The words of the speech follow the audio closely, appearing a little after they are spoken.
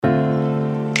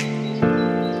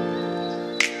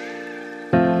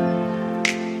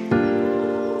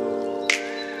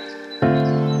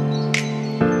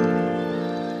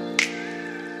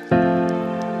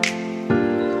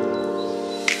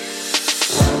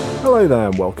Hello there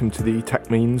and welcome to the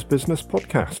Tech Means Business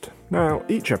Podcast. Now,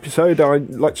 each episode I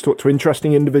like to talk to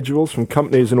interesting individuals from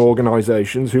companies and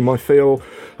organisations whom I feel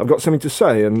have got something to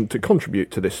say and to contribute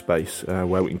to this space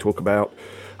where we can talk about,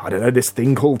 this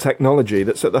thing called technology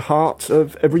that's at the heart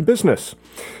of every business.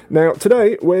 Now,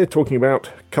 today we're talking about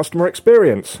customer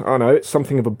experience. I know it's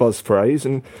something of a buzz phrase,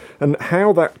 and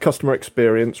how that customer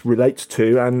experience relates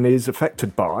to and is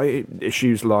affected by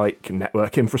issues like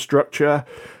network infrastructure,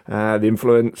 the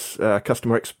influence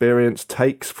customer experience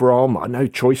takes from,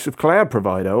 choice of cloud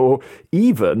provider, or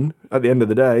even, at the end of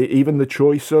the day, even the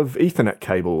choice of Ethernet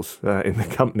cables in the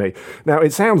company. Now,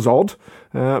 it sounds odd,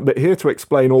 but here to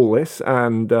explain all this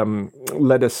and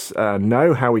let us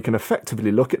know how we can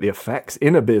effectively look at the effects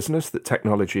in a business that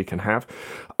technology can have,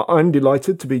 I'm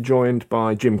delighted to be joined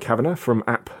by Jim Kavanagh from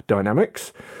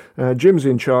AppDynamics. Jim's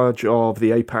in charge of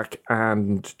the APAC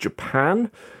and Japan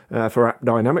for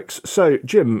AppDynamics. So,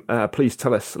 Jim, please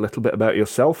tell us a little bit about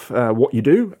yourself, what you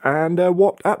do, and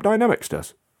what AppDynamics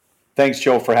does. Thanks,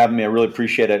 Joe, for having me. I really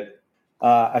appreciate it.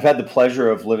 I've had the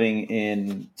pleasure of living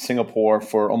in Singapore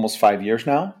for almost 5 years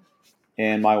now,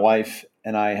 and my wife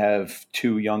and I have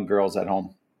 2 young girls at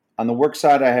home. On the work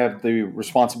side, I have the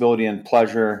responsibility and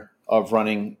pleasure of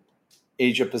running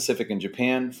Asia Pacific and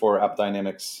Japan for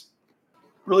AppDynamics.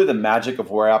 Really, the magic of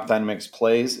where AppDynamics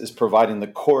plays is providing the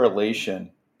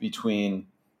correlation between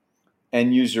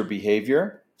end user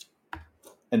behavior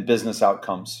and business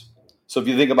outcomes. So if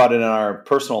you think about it in our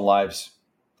personal lives,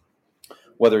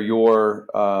 whether you're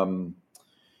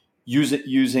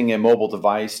using a mobile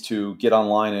device to get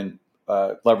online and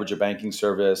leverage a banking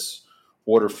service,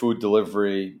 order food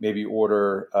delivery, maybe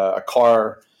order a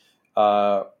car,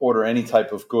 order any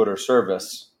type of good or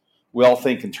service, we all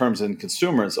think in terms of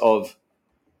consumers of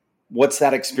what's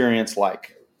that experience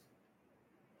like?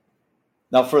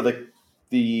 Now, for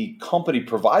the company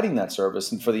providing that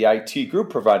service and for the IT group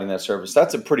providing that service,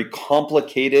 that's a pretty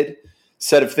complicated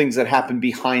set of things that happen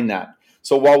behind that.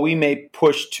 So while we may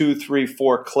push 2, 3,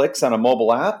 4 clicks on a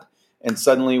mobile app, and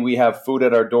suddenly we have food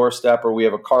at our doorstep, or we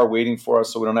have a car waiting for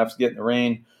us so we don't have to get in the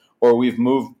rain, or we've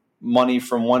moved money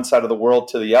from one side of the world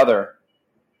to the other,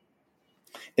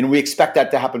 and we expect that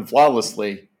to happen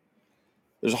flawlessly,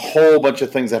 there's a whole bunch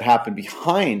of things that happen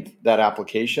behind that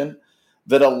application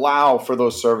that allow for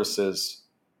those services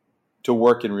to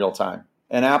work in real time.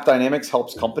 And AppDynamics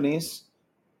helps companies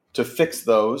to fix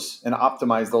those and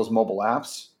optimize those mobile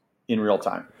apps in real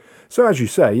time. So as you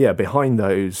say, behind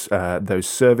those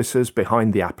services,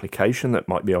 behind the application that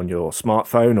might be on your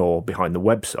smartphone or behind the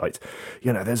website,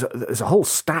 there's a whole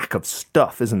stack of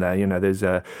stuff, isn't there? There's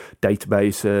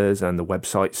databases and the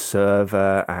website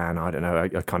server and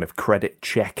a kind of credit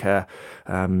checker,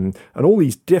 and all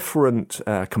these different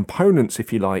components,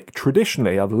 if you like,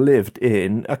 traditionally have lived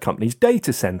in a company's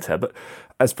data center, but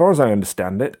as far as I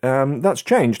understand it, that's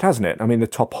changed, hasn't it? I mean, the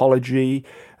topology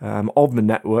of the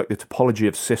network, the topology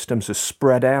of systems has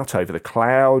spread out over the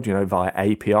cloud, via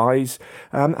APIs.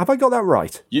 Have I got that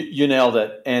right? You nailed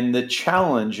it. And the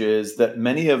challenge is that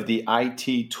many of the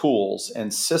IT tools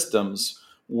and systems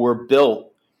were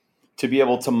built to be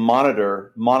able to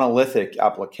monitor monolithic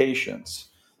applications.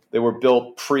 They were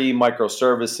built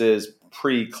pre-microservices,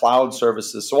 pre-cloud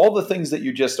services. So all the things that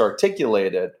you just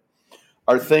articulated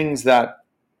are things that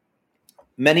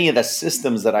many of the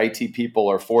systems that IT people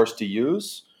are forced to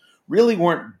use really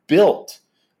weren't built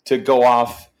to go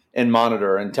off and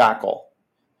monitor and tackle.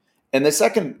 And the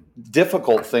second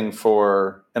difficult thing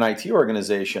for an IT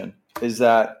organization is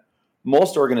that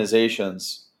most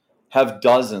organizations have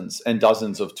dozens and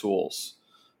dozens of tools.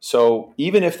 So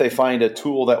even if they find a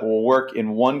tool that will work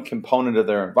in one component of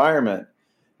their environment,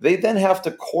 they then have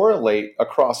to correlate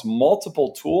across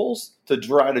multiple tools to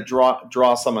try to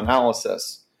draw some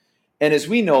analysis. And as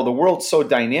we know, the world's so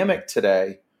dynamic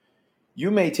today, you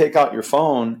may take out your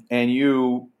phone and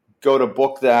you go to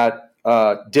book that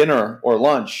dinner or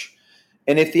lunch.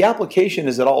 And if the application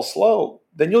is at all slow,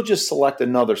 then you'll just select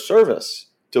another service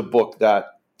to book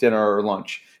that dinner or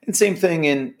lunch. And same thing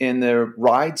in the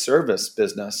ride service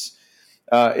business.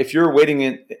 If you're waiting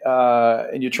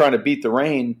and you're trying to beat the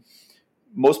rain,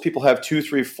 most people have 2,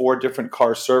 3, 4 different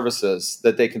car services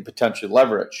that they can potentially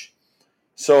leverage.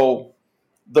 So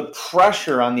the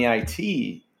pressure on the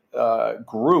IT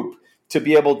group to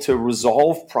be able to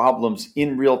resolve problems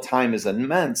in real time is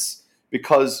immense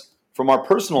because from our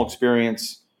personal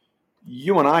experience,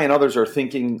 you and I and others are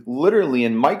thinking literally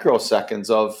in microseconds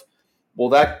of, well,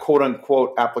 that quote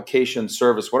unquote application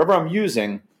service, whatever I'm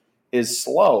using is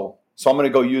slow. So I'm going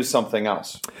to go use something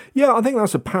else. Yeah, I think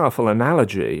that's a powerful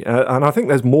analogy. And I think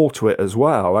there's more to it as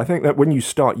well. I think that when you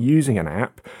start using an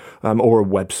app, or a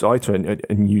website or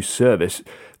a new service,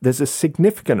 there's a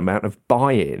significant amount of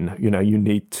buy-in. You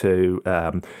need to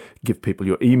give people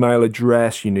your email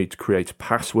address, you need to create a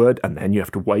password, and then you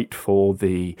have to wait for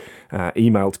the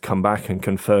email to come back and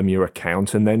confirm your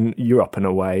account, and then you're up and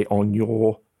away on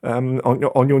your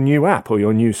new app or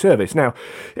your new service. Now,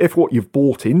 if what you've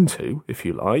bought into, if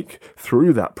you like,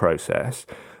 through that process,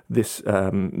 this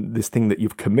thing that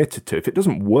you've committed to, if it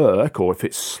doesn't work or if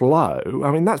it's slow, I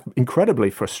mean, that's incredibly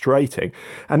frustrating.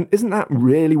 And isn't that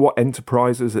really what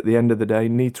enterprises at the end of the day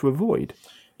need to avoid?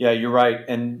 Yeah, you're right.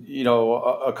 And,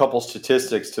 a couple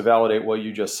statistics to validate what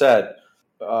you just said.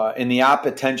 In the App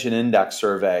Attention Index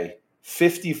survey,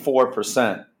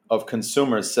 54% of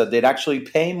consumers said they'd actually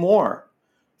pay more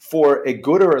for a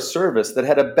good or a service that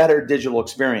had a better digital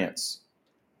experience.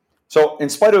 So in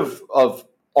spite of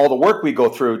all the work we go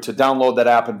through to download that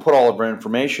app and put all of our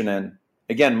information in,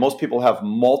 again, most people have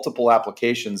multiple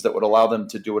applications that would allow them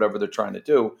to do whatever they're trying to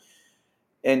do.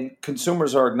 And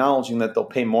consumers are acknowledging that they'll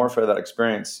pay more for that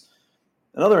experience.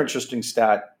 Another interesting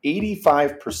stat,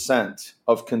 85%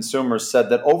 of consumers said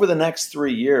that over the next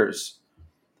 3 years,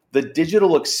 the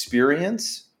digital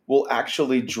experience will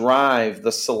actually drive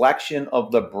the selection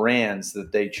of the brands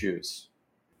that they choose.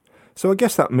 So I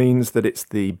guess that means that it's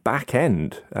the back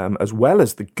end, as well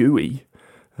as the GUI,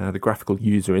 the graphical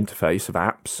user interface of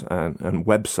apps and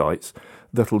websites,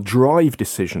 that'll drive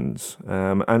decisions.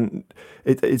 And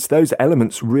it's those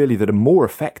elements really that are more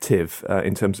effective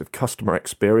in terms of customer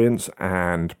experience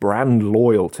and brand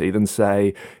loyalty than,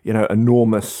 say,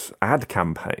 enormous ad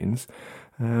campaigns.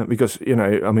 Because,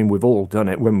 we've all done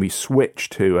it when we switch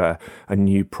to a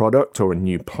new product or a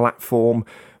new platform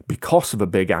because of a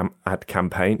big ad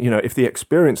campaign. If the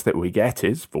experience that we get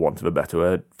is, for want of a better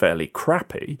word, fairly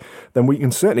crappy, then we can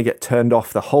certainly get turned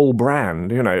off the whole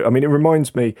brand. It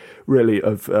reminds me really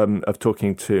of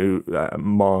talking to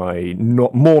my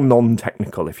more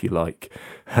non-technical, if you like,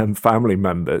 family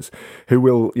members who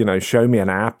will, show me an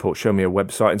app or show me a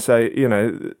website and say,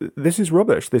 this is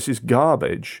rubbish, this is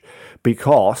garbage,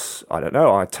 because, I don't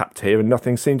know, I tapped here and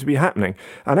nothing seemed to be happening.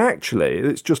 And actually,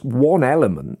 it's just one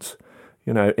element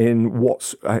in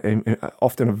what's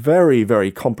often a very,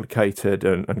 very complicated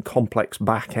and complex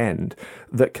back end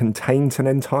that contains an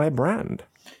entire brand.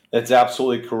 That's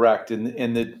absolutely correct.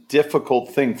 And the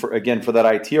difficult thing for that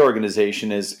IT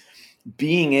organization is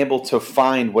being able to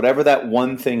find whatever that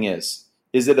one thing is.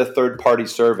 Is it a third-party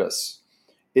service?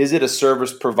 Is it a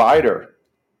service provider?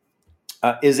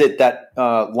 Is it that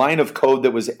line of code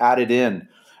that was added in?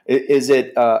 Is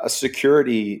it a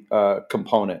security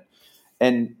component?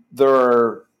 And there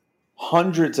are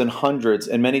hundreds and hundreds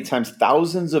and many times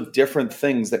thousands of different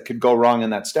things that could go wrong in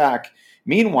that stack.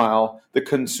 Meanwhile, the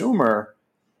consumer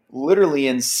literally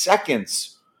in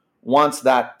seconds wants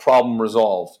that problem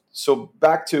resolved. So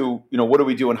back to, what do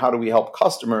we do and how do we help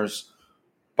customers?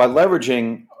 By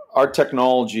leveraging our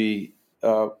technology,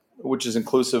 which is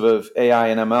inclusive of AI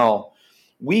and ML,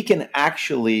 we can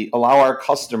actually allow our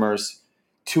customers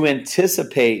to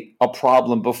anticipate a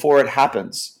problem before it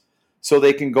happens, so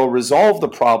they can go resolve the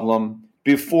problem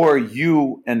before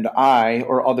you and I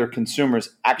or other consumers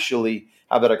actually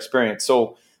have that experience.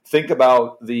 So think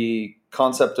about the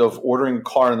concept of ordering a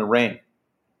car in the rain.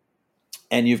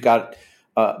 And you've got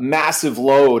a massive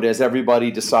load as everybody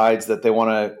decides that they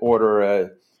want to order a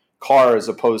car as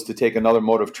opposed to take another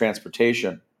mode of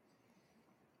transportation.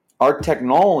 Our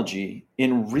technology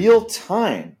in real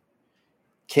time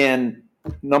can,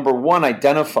 number one,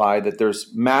 identify that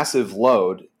there's massive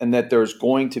load and that there's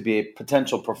going to be a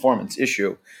potential performance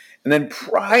issue. And then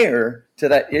prior to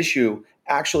that issue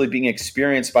actually being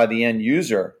experienced by the end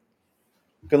user,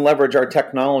 you can leverage our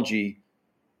technology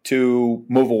to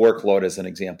move a workload as an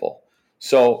example.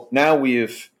 So now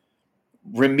we've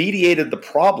remediated the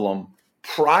problem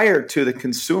prior to the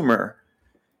consumer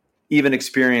even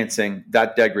experiencing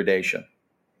that degradation.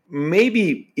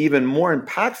 Maybe even more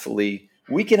impactfully,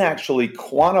 we can actually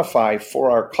quantify for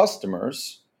our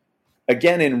customers,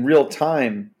 again in real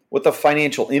time, what the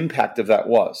financial impact of that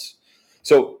was.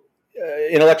 So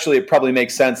intellectually, it probably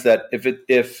makes sense that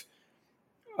if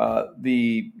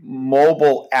the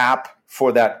mobile app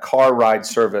for that car ride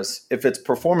service, if it's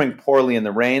performing poorly in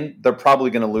the rain, they're probably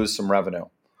going to lose some revenue.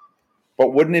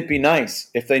 But wouldn't it be nice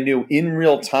if they knew in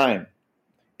real time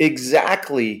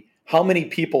exactly how many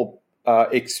people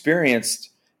experienced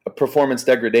a performance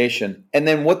degradation, and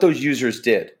then what those users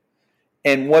did,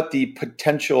 and what the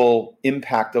potential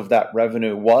impact of that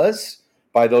revenue was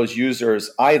by those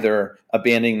users either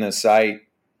abandoning the site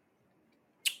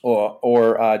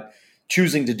or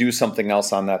choosing to do something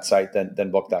else on that site than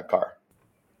book that car.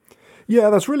 Yeah,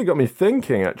 that's really got me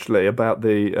thinking actually about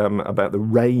the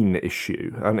rain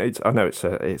issue, and I know it's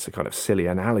a kind of silly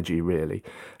analogy really,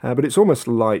 but it's almost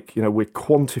like we're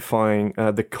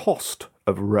quantifying the cost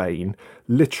of rain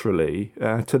literally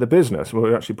to the business.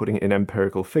 We're actually putting it in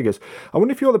empirical figures. I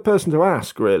wonder if you're the person to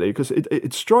ask really, because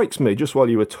it strikes me just while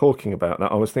you were talking about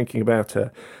that, I was thinking about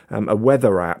a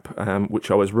weather app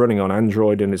which I was running on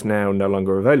Android and is now no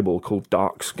longer available, called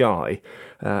Dark Sky.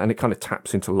 And it kind of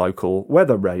taps into local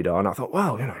weather radar. And I thought,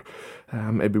 wow,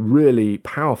 it'd be really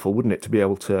powerful, wouldn't it, to be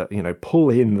able to, pull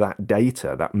in that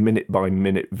data, that minute by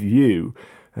minute view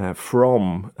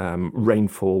from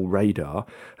rainfall radar,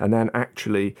 and then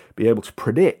actually be able to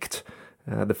predict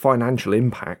the financial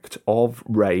impact of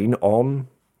rain on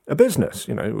a business.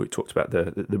 We talked about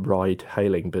the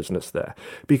ride-hailing business there,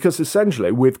 because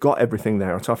essentially we've got everything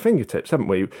there at our fingertips, haven't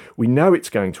we? We know it's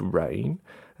going to rain.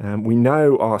 We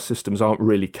know our systems aren't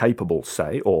really capable,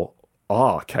 or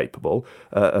are capable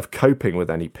of coping with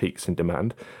any peaks in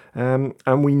demand.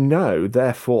 And we know,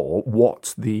 therefore,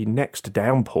 what the next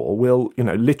downpour will,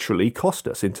 literally cost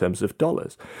us in terms of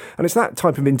dollars. And it's that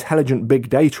type of intelligent big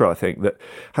data, I think, that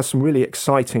has some really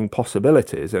exciting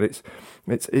possibilities. And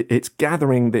it's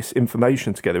gathering this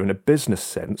information together in a business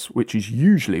sense, which is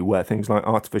usually where things like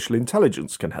artificial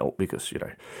intelligence can help, because,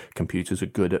 computers are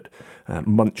good at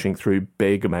munching through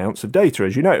big amounts of data,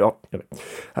 as you know.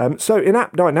 So in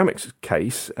AppDynamics'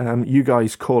 case, you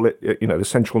guys call it, the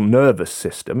central nervous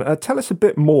system. Tell us a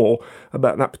bit more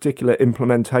about that particular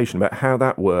implementation, about how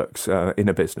that works in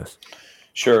a business.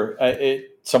 Sure.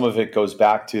 Some of it goes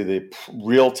back to the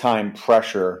real-time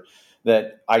pressure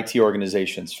that IT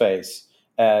organizations face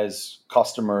as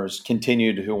customers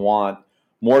continue to want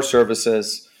more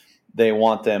services. They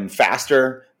want them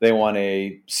faster. They want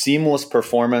a seamless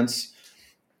performance.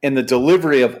 And the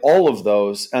delivery of all of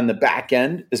those and the back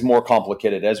end is more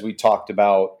complicated. As we talked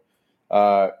about,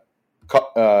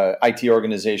 IT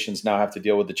organizations now have to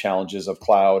deal with the challenges of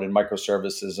cloud and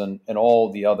microservices and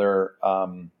all the other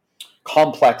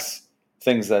complex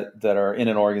things that are in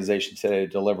an organization today to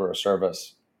deliver a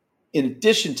service. In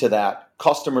addition to that,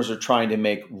 customers are trying to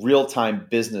make real-time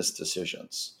business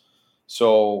decisions.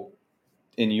 So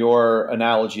in your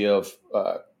analogy of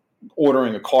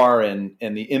ordering a car and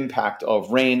the impact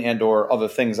of rain and or other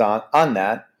things on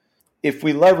that, if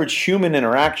we leverage human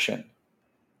interaction,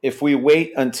 if we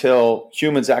wait until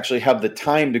humans actually have the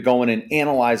time to go in and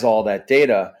analyze all that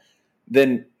data,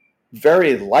 then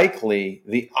very likely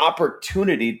the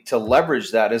opportunity to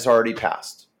leverage that is already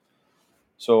passed.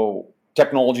 So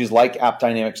technologies like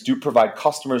AppDynamics do provide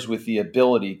customers with the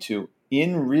ability to,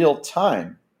 in real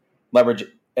time, leverage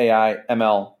AI,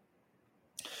 ML,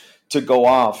 to go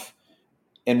off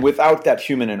and without that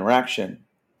human interaction,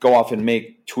 go off and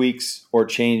make tweaks or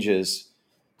changes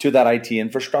to that IT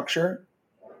infrastructure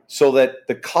so that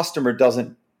the customer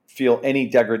doesn't feel any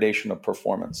degradation of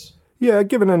performance. Yeah,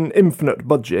 given an infinite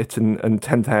budget and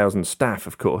 10,000 staff,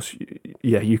 of course,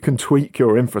 you can tweak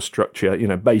your infrastructure,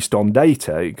 based on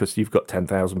data, because you've got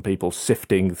 10,000 people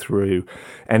sifting through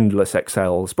endless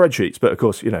Excel spreadsheets. But of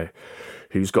course,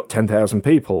 who's got 10,000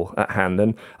 people at hand?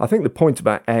 And I think the point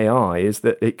about AI is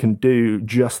that it can do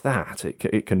just that.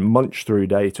 It can munch through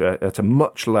data at a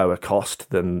much lower cost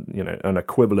than, an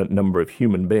equivalent number of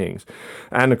human beings.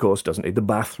 And of course, doesn't need the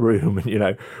bathroom,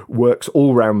 and, works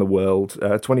all around the world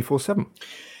 24/7.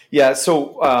 Yeah.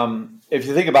 So if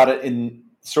you think about it, in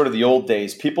sort of the old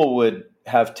days, people would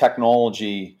have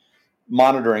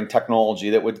monitoring technology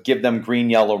that would give them green,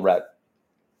 yellow, red.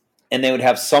 And they would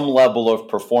have some level of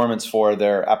performance for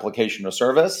their application or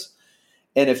service.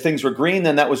 And if things were green,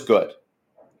 then that was good.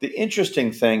 The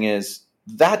interesting thing is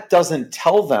that doesn't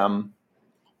tell them,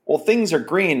 well, things are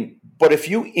green, but if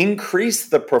you increase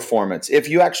the performance, if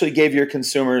you actually gave your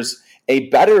consumers a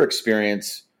better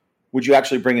experience, would you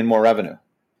actually bring in more revenue?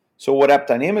 So what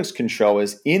AppDynamics can show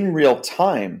is in real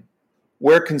time,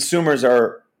 where consumers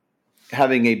are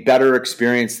having a better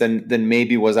experience than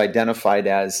maybe was identified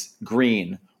as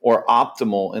green or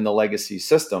optimal in the legacy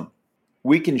system,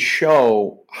 we can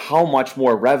show how much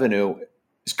more revenue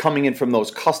is coming in from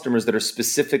those customers that are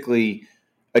specifically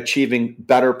achieving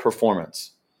better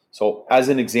performance. So as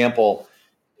an example,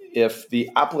 if the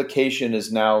application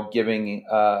is now giving,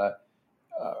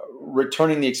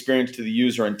 returning the experience to the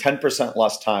user in 10%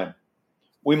 less time,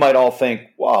 we might all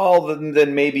think, well,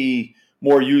 then maybe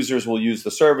more users will use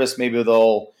the service. Maybe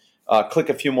they'll click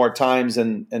a few more times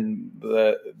and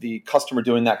the customer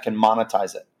doing that can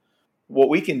monetize it. What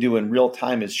we can do in real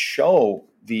time is show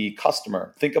the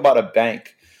customer, think about a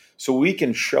bank. So we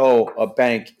can show a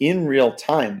bank in real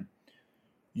time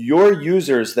your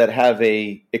users that have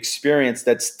a experience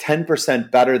that's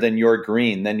 10% better than your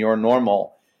green, than your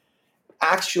normal,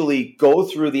 actually go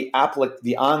through the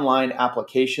online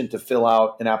application to fill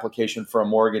out an application for a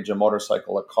mortgage, a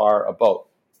motorcycle, a car, a boat.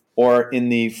 Or in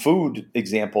the food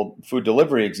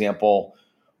delivery example,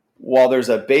 while there's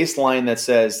a baseline that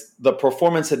says the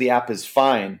performance of the app is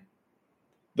fine,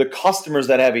 the customers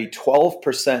that have a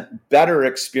 12% better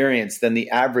experience than the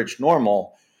average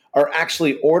normal are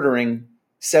actually ordering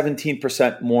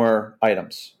 17% more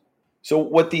items. So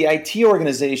what the IT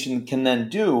organization can then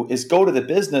do is go to the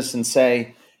business and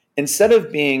say, instead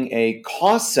of being a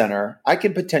cost center, I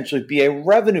can potentially be a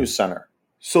revenue center.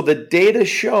 So the data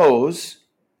shows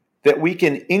that we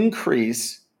can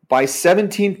increase by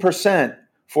 17%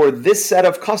 for this set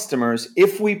of customers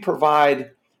if we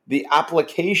provide the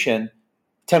application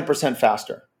 10%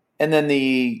 faster. And then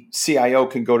the CIO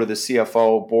can go to the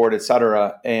CFO board, et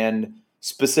cetera, and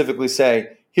specifically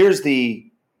say, here's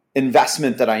the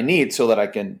investment that I need so that I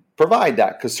can provide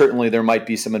that, because certainly there might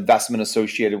be some investment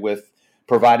associated with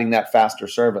providing that faster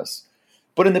service.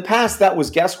 But in the past, that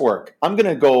was guesswork. I'm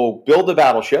going to go build a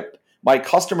battleship. My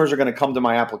customers are going to come to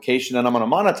my application and I'm going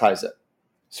to monetize it.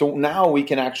 So now we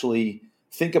can actually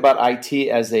think about IT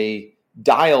as a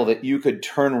dial that you could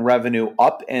turn revenue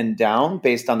up and down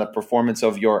based on the performance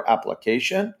of your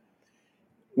application,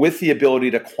 with the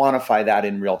ability to quantify that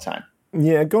in real time.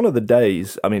 Yeah, gone are the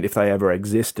days, I mean, if they ever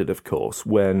existed, of course,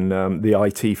 when the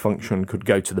IT function could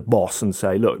go to the boss and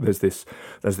say, look, there's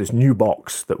this new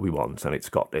box that we want, and it's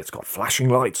got flashing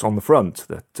lights on the front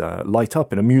that light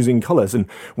up in amusing colours, and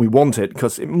we want it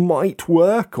because it might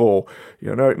work, or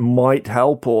it might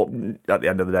help, or at the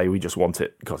end of the day, we just want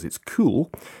it because it's cool.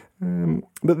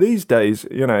 But these days,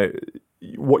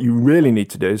 what you really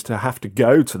need to do is to have to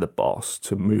go to the boss,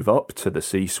 to move up to the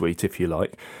C-suite, if you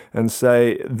like, and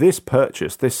say, this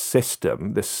purchase, this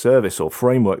system, this service or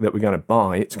framework that we're going to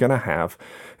buy, it's going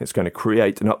to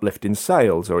create an uplift in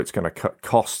sales, or it's going to cut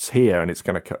costs here and it's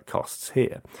going to cut costs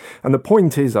here. And the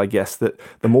point is, I guess, that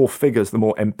the more figures, the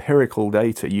more empirical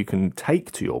data you can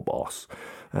take to your boss,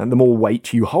 and the more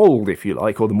weight you hold, if you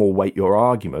like, or the more weight your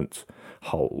argument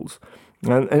holds.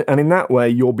 And in that way,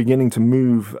 you're beginning to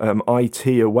move IT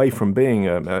away from being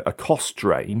a cost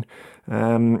drain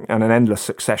and an endless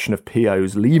succession of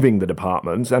POs leaving the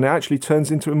departments, and it actually turns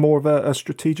into more of a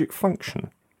strategic function.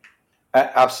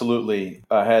 Absolutely.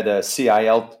 I had a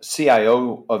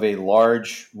CIO of a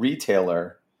large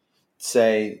retailer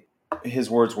say, his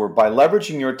words were, by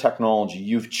leveraging your technology,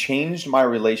 you've changed my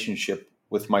relationship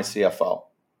with my CFO.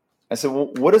 I said,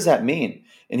 well, what does that mean?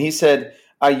 And he said,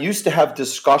 I used to have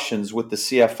discussions with the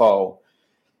CFO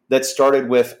that started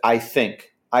with, I think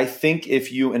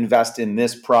if you invest in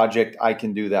this project, I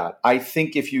can do that. I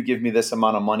think if you give me this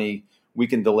amount of money, we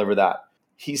can deliver that.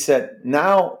 He said,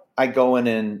 now I go in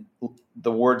and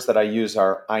the words that I use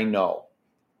are, I know.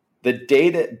 The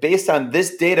data, based on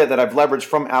this data that I've leveraged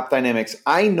from AppDynamics,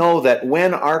 I know that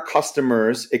when our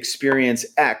customers experience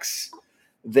X,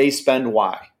 they spend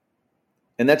Y.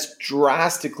 And that's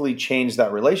drastically changed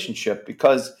that relationship,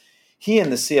 because he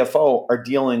and the CFO are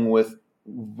dealing with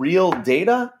real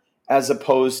data as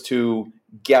opposed to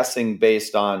guessing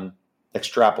based on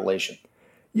extrapolation.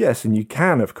 Yes, and you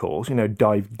can, of course,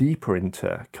 dive deeper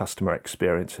into customer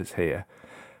experiences here.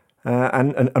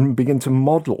 And begin to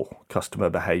model customer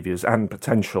behaviours and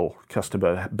potential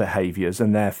customer behaviours,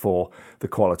 and therefore the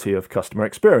quality of customer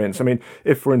experience. I mean,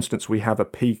 if, for instance, we have a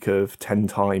peak of 10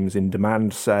 times in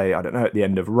demand, say, I don't know, at the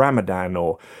end of Ramadan,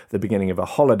 or the beginning of a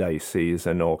holiday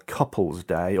season, or Couples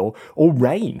Day, or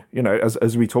rain,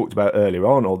 as we talked about earlier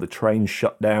on, or the train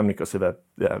shut down because of a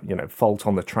fault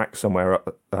on the track somewhere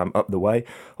up the way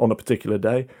on a particular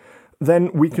day,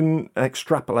 then we can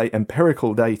extrapolate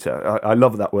empirical data. I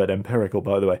love that word, empirical,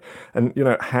 by the way. And,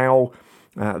 how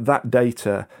that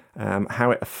data,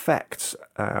 how it affects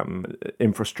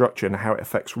infrastructure and how it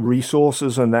affects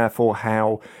resources, and therefore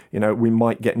how, we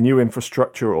might get new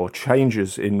infrastructure or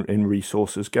changes in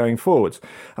resources going forwards.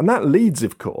 And that leads,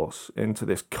 of course, into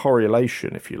this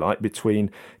correlation, if you like,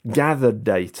 between gathered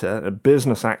data,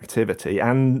 business activity,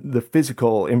 and the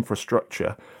physical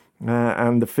infrastructure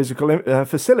and the physical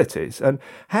facilities. And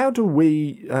how do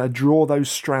we draw those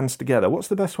strands together? What's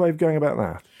the best way of going about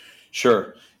that?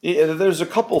 Sure. There's a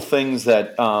couple things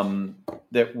that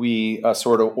we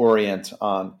sort of orient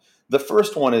on. The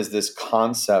first one is this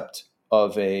concept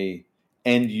of a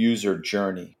end user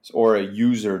journey, or a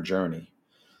user journey.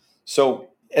 So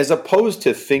as opposed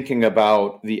to thinking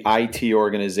about the IT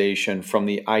organization from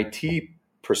the IT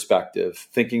perspective,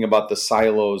 thinking about the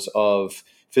silos of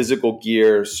physical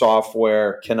gear,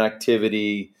 software,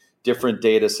 connectivity, different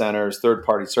data centers,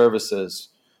 third-party services,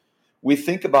 we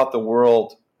think about the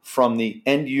world from the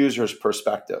end user's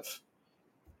perspective,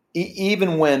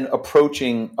 even when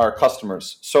approaching our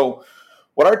customers. So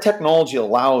what our technology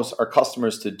allows our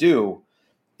customers to do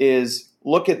is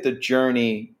look at the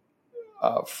journey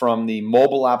from the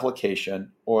mobile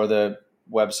application or the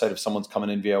website, if someone's coming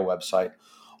in via a website,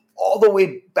 all the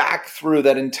way back through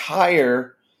that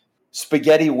entire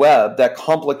spaghetti web, that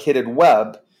complicated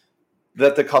web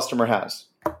that the customer has.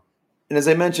 And as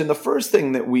I mentioned, the first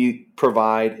thing that we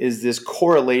provide is this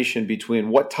correlation between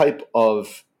what type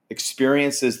of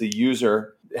experiences the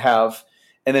user have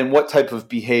and then what type of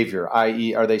behavior,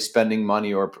 i.e., are they spending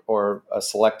money or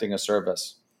selecting a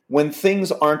service? When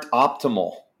things aren't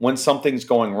optimal, when something's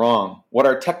going wrong, what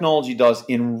our technology does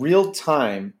in real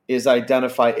time is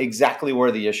identify exactly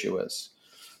where the issue is.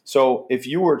 So if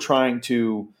you were trying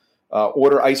to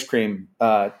order ice cream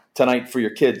tonight for your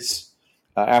kids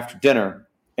after dinner,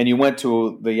 and you went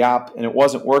to the app and it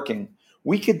wasn't working,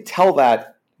 we could tell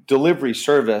that delivery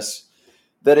service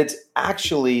that it's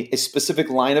actually a specific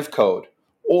line of code,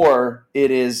 or it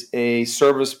is a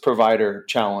service provider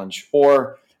challenge,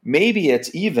 or maybe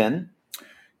it's even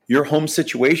your home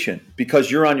situation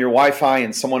because you're on your Wi-Fi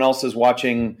and someone else is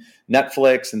watching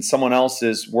Netflix and someone else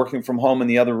is working from home in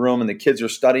the other room and the kids are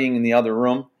studying in the other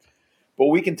room. But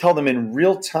we can tell them in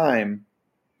real time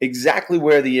exactly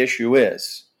where the issue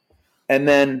is. And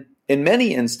then in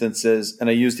many instances, and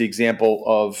I use the example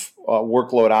of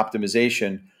workload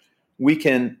optimization, we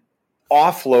can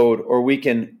offload or we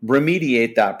can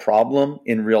remediate that problem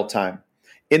in real time.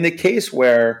 In the case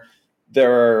where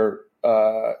there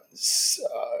are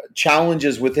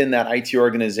challenges within that IT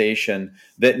organization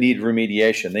that need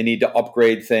remediation, they need to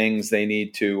upgrade things, they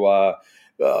need to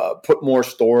put more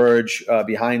storage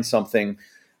behind something.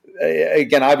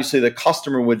 Again, obviously the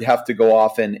customer would have to go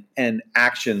off and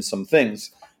action some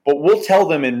things, but we'll tell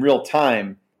them in real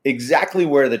time exactly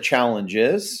where the challenge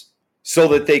is so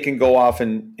that they can go off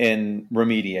and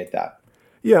remediate that.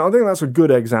 Yeah, I think that's a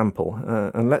good example.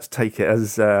 And let's take it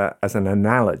as an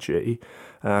analogy,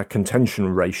 contention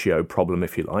ratio problem,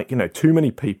 if you like. Too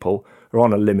many people are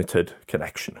on a limited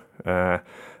connection.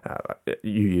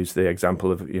 You use the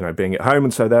example of being at home,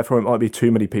 and so therefore it might be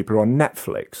too many people on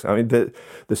Netflix. I mean,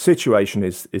 the situation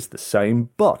is the same,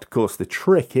 but of course the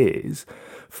trick is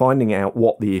finding out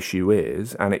what the issue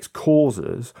is and its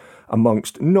causes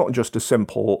amongst not just a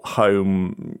simple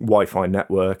home Wi-Fi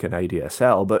network and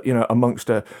ADSL, but amongst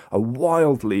a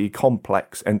wildly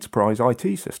complex enterprise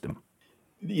IT system.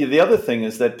 The other thing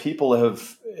is that people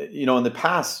have, in the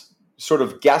past, sort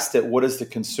of guessed at what is the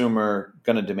consumer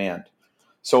going to demand.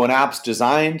 So an app's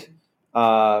designed,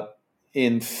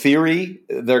 in theory,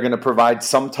 they're going to provide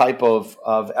some type of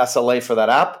SLA for that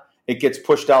app. It gets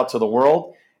pushed out to the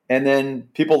world, and then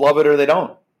people love it or they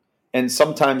don't. And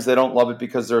sometimes they don't love it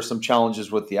because there are some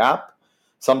challenges with the app.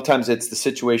 Sometimes it's the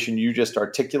situation you just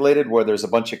articulated where there's a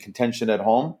bunch of contention at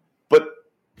home. But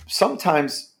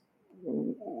sometimes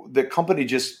the company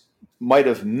just might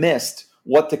have missed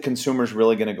what the consumer is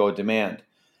really going to go demand.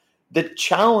 The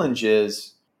challenge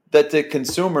is that the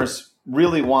consumers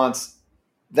really wants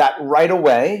that right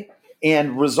away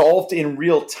and resolved in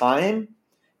real time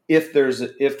if there's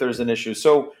an issue.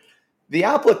 So the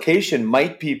application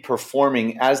might be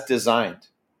performing as designed,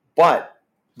 but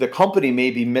the company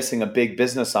may be missing a big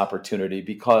business opportunity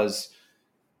because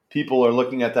people are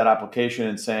looking at that application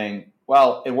and saying,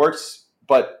 well, it works,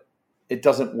 but it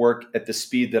doesn't work at the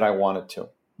speed that I want it to.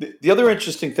 The other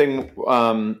interesting thing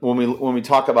when we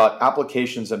talk about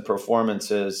applications and performance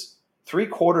is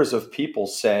 3/4 of people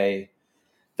say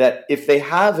that if they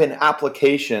have an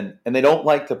application and they don't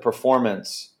like the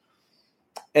performance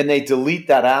and they delete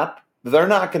that app, they're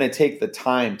not going to take the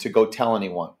time to go tell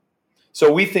anyone.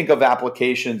 So we think of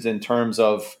applications in terms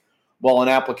of, well, an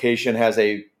application has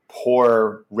a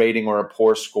poor rating or a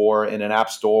poor score in an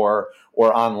app store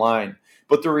or online.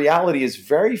 But the reality is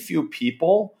very few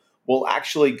people will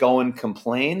actually go and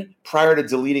complain prior to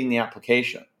deleting the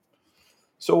application.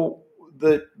 So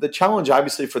the challenge,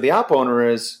 obviously, for the app owner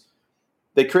is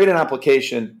they create an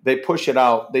application, they push it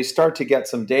out, they start to get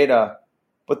some data,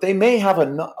 but they may have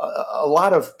a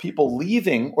lot of people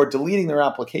leaving or deleting their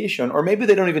application, or maybe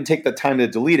they don't even take the time to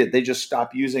delete it. They just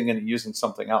stop using it and using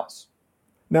something else.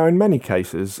 Now, in many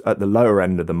cases, at the lower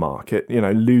end of the market,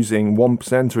 losing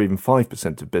 1% or even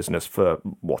 5% of business for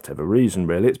whatever reason,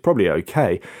 really, it's probably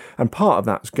okay. And part of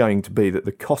that's going to be that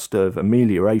the cost of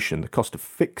amelioration, the cost of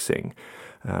fixing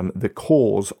the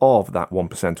cause of that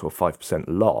 1% or 5%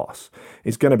 loss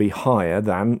is going to be higher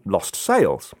than lost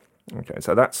sales. Okay,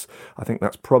 so I think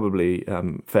that's probably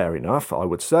fair enough, I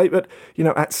would say. But,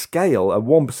 at scale, a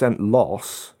 1%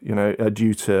 loss,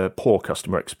 due to poor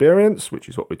customer experience, which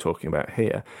is what we're talking about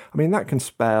here, I mean, that can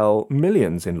spell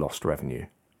millions in lost revenue.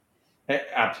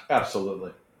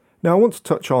 Absolutely. Now, I want to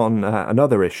touch on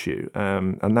another issue,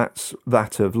 and that's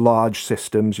that of large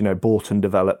systems, bought and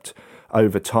developed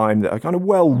over time that are kind of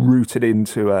well rooted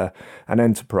into an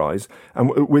enterprise. And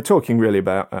we're talking really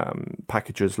about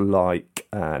packages like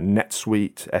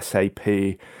NetSuite,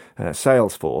 SAP,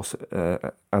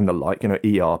 Salesforce, and the like,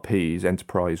 ERPs,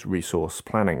 enterprise resource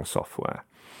planning software.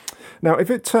 Now,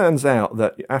 if it turns out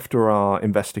that after our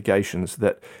investigations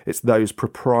that it's those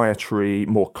proprietary,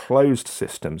 more closed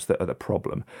systems that are the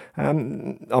problem,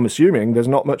 I'm assuming there's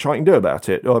not much I can do about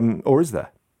it, or is there?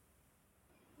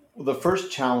 Well, the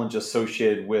first challenge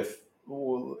associated with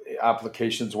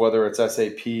applications, whether it's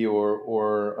SAP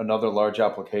or another large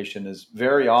application, is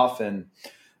very often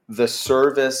the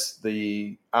service,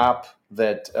 the app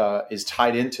that is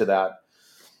tied into that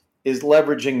is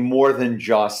leveraging more than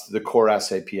just the core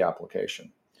SAP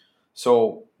application.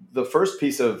 So the first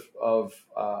piece or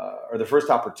the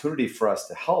first opportunity for us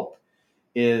to help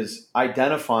is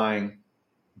identifying,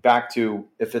 back to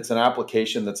if it's an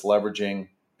application that's leveraging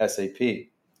SAP,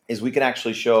 is we can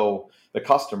actually show the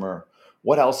customer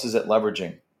what else is it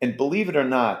leveraging. And believe it or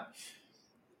not,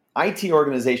 IT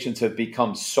organizations have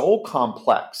become so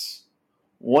complex.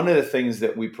 One of the things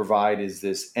that we provide is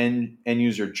this end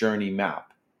user journey map.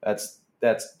 That's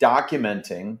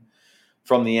documenting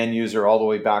from the end user all the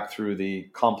way back through the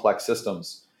complex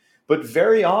systems. But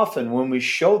very often when we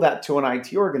show that to an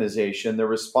IT organization, the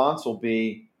response will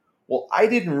be, well, I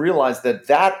didn't realize that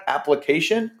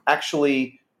application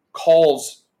actually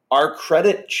calls our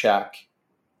credit check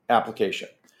application.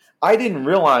 I didn't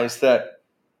realize that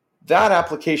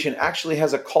application actually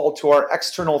has a call to our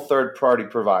external third-party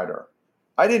provider.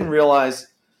 I didn't realize.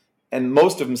 And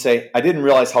most of them say, I didn't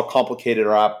realize how complicated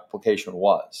our application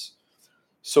was.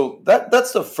 So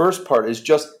that's the first part, is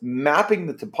just mapping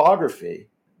the topography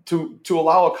to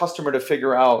allow a customer to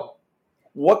figure out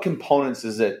what components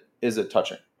is it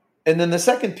touching. And then the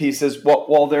second piece is,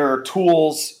 while there are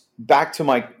tools, back to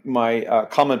my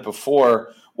comment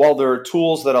before, while there are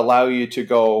tools that allow you to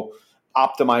go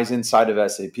optimize inside of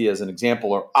SAP as an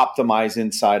example, or optimize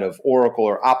inside of Oracle,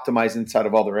 or optimize inside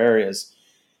of other areas,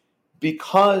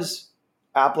 because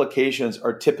applications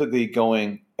are typically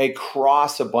going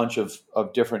across a bunch of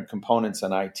different components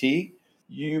in IT,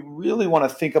 you really want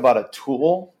to think about a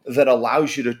tool that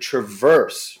allows you to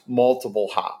traverse multiple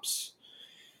hops.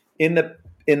 In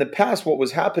the past, what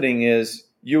was happening is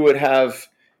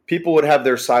people would have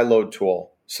their siloed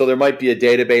tool. So there might be a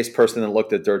database person that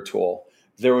looked at their tool.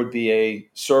 There would be a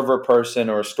server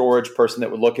person or a storage person that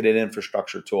would look at an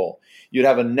infrastructure tool. You'd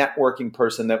have a networking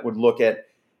person that would look at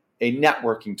a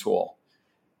networking tool.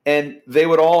 And they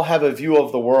would all have a view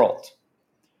of the world.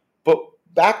 But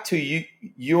back to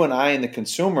you and I and the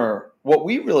consumer, what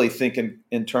we really think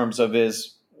in terms of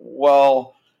is,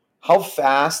 well, how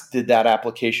fast did that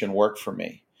application work for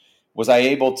me? Was I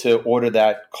able to order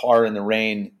that car in the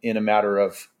rain in a matter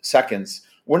of seconds?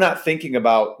 We're not thinking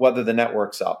about whether the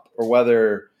network's up, or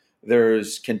whether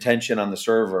there's contention on the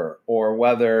server, or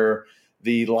whether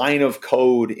the line of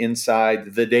code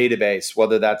inside the database,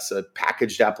 whether that's a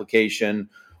packaged application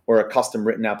or a custom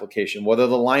written application, whether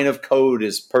the line of code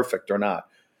is perfect or not.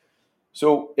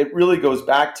 So it really goes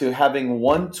back to having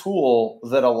one tool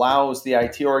that allows the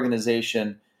IT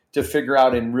organization to figure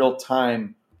out in real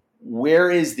time, where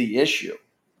is the issue?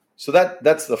 So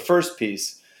that's the first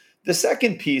piece. The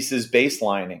second piece is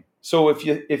baselining. So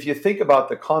if you think about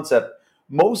the concept,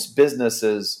 most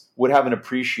businesses would have an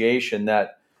appreciation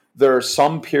that there are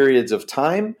some periods of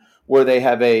time where they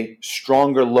have a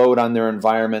stronger load on their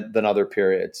environment than other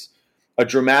periods. A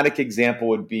dramatic example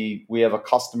would be, we have a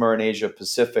customer in Asia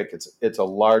Pacific. It's a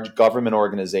large government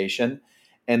organization,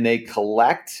 and they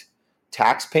collect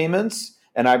tax payments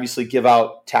and obviously give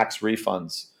out tax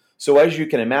refunds. So as you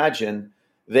can imagine,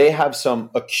 they have some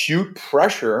acute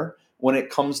pressure when it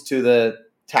comes to the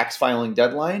tax filing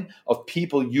deadline of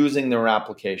people using their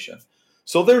application.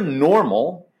 So their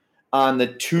normal on the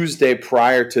Tuesday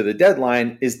prior to the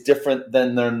deadline is different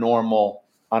than their normal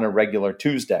on a regular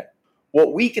Tuesday.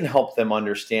 What we can help them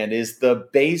understand is the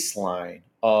baseline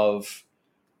of,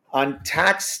 on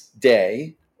tax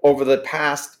day, over the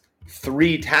past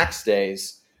 3 tax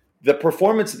days, the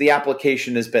performance of the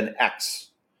application has been X.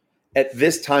 At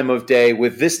this time of day,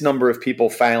 with this number of people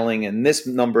filing and this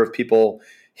number of people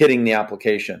hitting the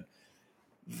application.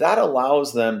 That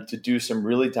allows them to do some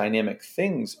really dynamic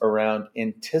things around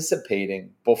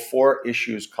anticipating before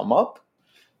issues come up,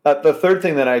 The third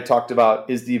thing that I talked about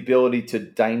is the ability to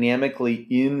dynamically,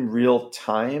 in real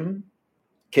time,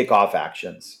 kick off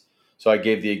actions. So I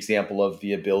gave the example of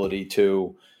the ability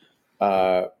to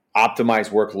optimize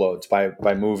workloads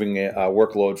by moving a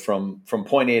workload from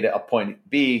point A to point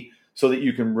B so that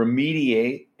you can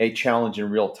remediate a challenge in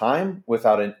real time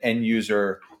without an end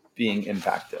user being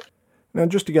impacted. Now,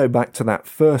 just to go back to that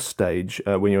first stage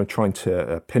when you're trying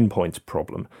to pinpoint a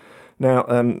problem. Now,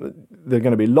 there are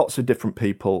going to be lots of different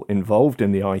people involved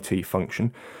in the IT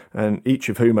function, and each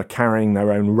of whom are carrying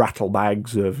their own rattle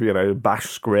bags of, bash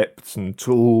scripts and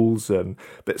tools and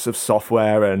bits of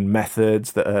software and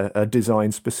methods that are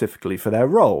designed specifically for their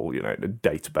role, the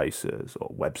databases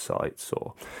or websites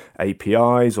or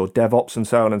APIs or DevOps and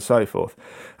so on and so forth.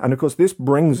 And of course, this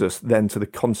brings us then to the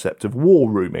concept of war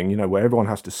rooming, where everyone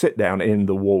has to sit down in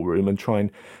the war room and try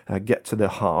and get to the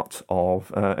heart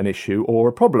of an issue or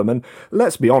a problem. And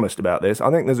let's be honest about this. I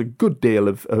think there's a good deal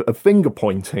of finger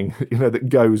pointing, that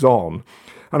goes on.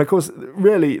 And of course,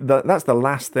 really, that's the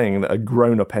last thing that a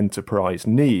grown-up enterprise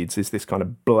needs is this kind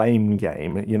of blame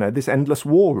game, this endless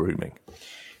war rooming.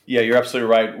 Yeah, you're absolutely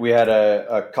right. We had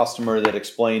a customer that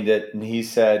explained it, and he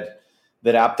said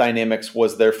that AppDynamics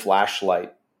was their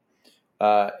flashlight.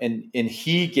 And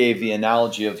he gave the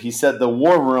analogy he said the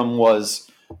war room was,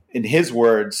 in his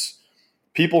words,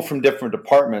 people from different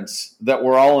departments that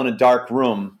were all in a dark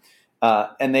room,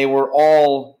 and they were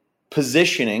all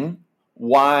positioning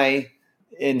why,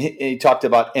 and he talked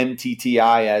about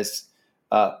MTTI as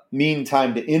mean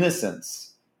time to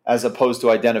innocence as opposed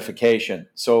to identification.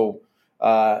 So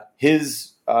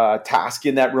his task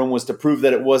in that room was to prove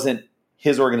that it wasn't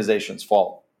his organization's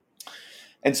fault.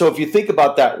 And so if you think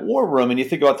about that war room and you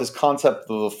think about this concept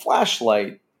of a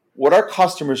flashlight, what our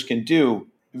customers can do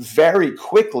very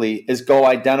quickly is go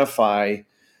identify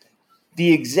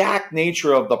the exact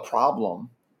nature of the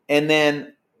problem and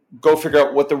then go figure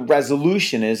out what the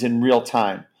resolution is in real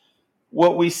time.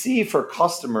 What we see for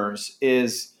customers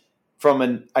is from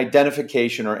an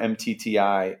identification or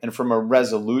MTTI and from a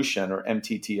resolution or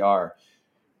MTTR,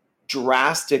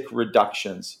 drastic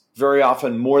reductions, very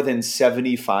often more than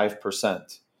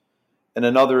 75%. And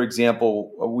another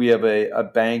example, we have a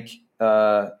bank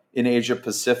in Asia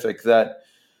Pacific that,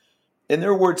 in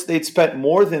their words, they'd spent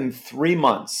more than 3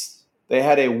 months. They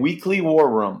had a weekly war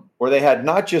room where they had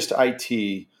not just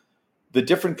IT, the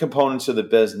different components of the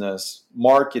business,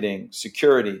 marketing,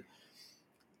 security,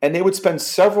 and they would spend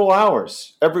several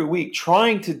hours every week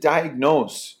trying to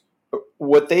diagnose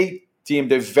what they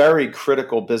deemed a very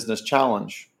critical business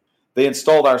challenge. They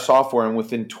installed our software, and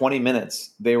within 20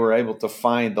 minutes, they were able to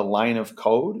find the line of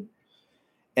code.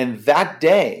 And that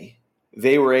day,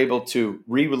 they were able to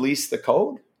re-release the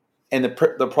code, and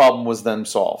the problem was then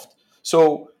solved.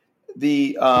 So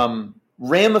the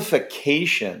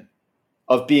ramification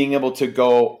of being able to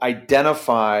go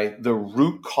identify the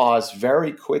root cause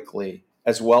very quickly,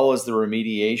 as well as the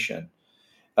remediation,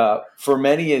 for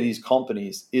many of these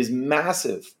companies is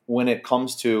massive when it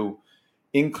comes to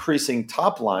increasing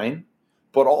top line,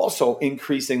 but also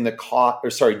decreasing the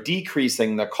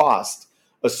cost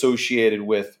associated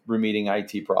with remediating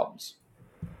IT problems.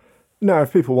 Now,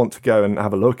 if people want to go and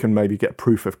have a look and maybe get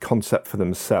proof of concept for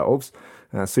themselves,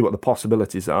 see what the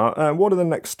possibilities are, what are the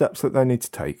next steps that they need to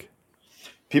take?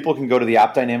 People can go to the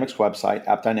AppDynamics website,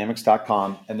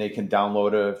 appdynamics.com, and they can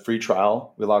download a free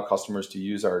trial. We allow customers to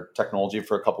use our technology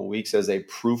for a couple of weeks as a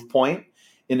proof point.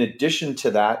 In addition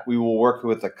to that, we will work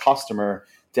with the customer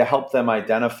to help them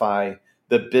identify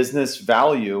the business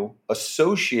value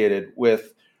associated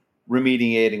with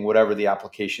remediating whatever the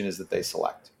application is that they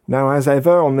select. Now, as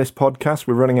ever on this podcast,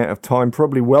 we're running out of time,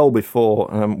 probably well before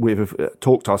we've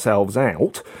talked ourselves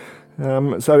out.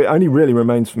 So it only really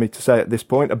remains for me to say at this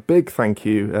point a big thank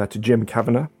you to Jim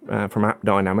Kavanagh from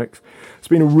AppDynamics. It's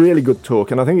been a really good talk,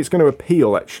 and I think it's going to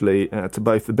appeal actually to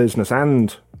both the business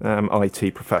and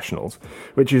IT professionals,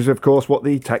 which is of course what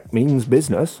the Tech Means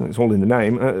Business, it's all in the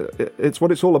name, it's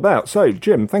what it's all about. So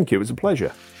Jim, thank you, it was a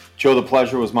pleasure. Joe, the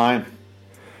pleasure was mine.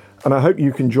 And I hope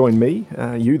you can join me,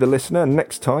 you the listener,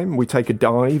 next time we take a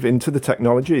dive into the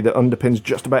technology that underpins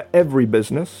just about every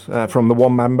business, from the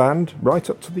one-man band right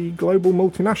up to the global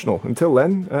multinational. Until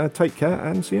then, take care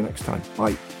and see you next time.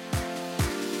 Bye.